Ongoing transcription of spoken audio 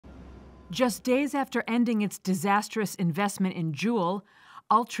Just days after ending its disastrous investment in Juul,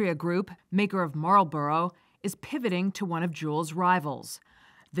 Altria Group, maker of Marlboro, is pivoting to one of Juul's rivals.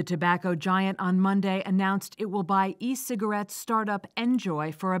 The tobacco giant on Monday announced it will buy e-cigarette startup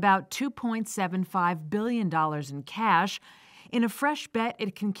NJOY for about $2.75 billion in cash, in a fresh bet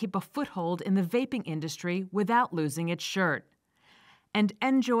it can keep a foothold in the vaping industry without losing its shirt. And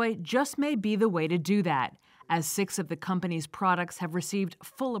NJOY just may be the way to do that, as 6 of the company's products have received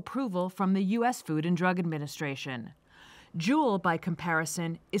full approval from the U.S. Food and Drug Administration. Juul, by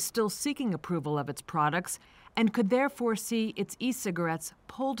comparison, is still seeking approval of its products and could therefore see its e-cigarettes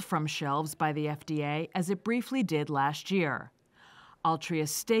pulled from shelves by the FDA as it briefly did last year.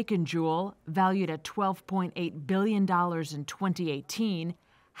 Altria's stake in Juul, valued at $12.8 billion in 2018,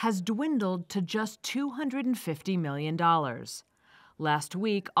 has dwindled to just $250 million. Last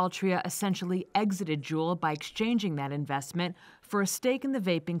week, Altria essentially exited Juul by exchanging that investment for a stake in the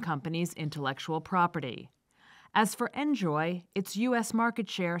vaping company's intellectual property. As for NJOY, its U.S. market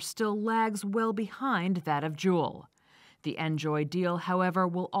share still lags well behind that of Juul. The NJOY deal, however,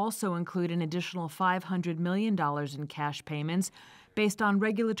 will also include an additional $500 million in cash payments based on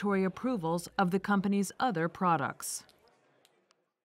regulatory approvals of the company's other products.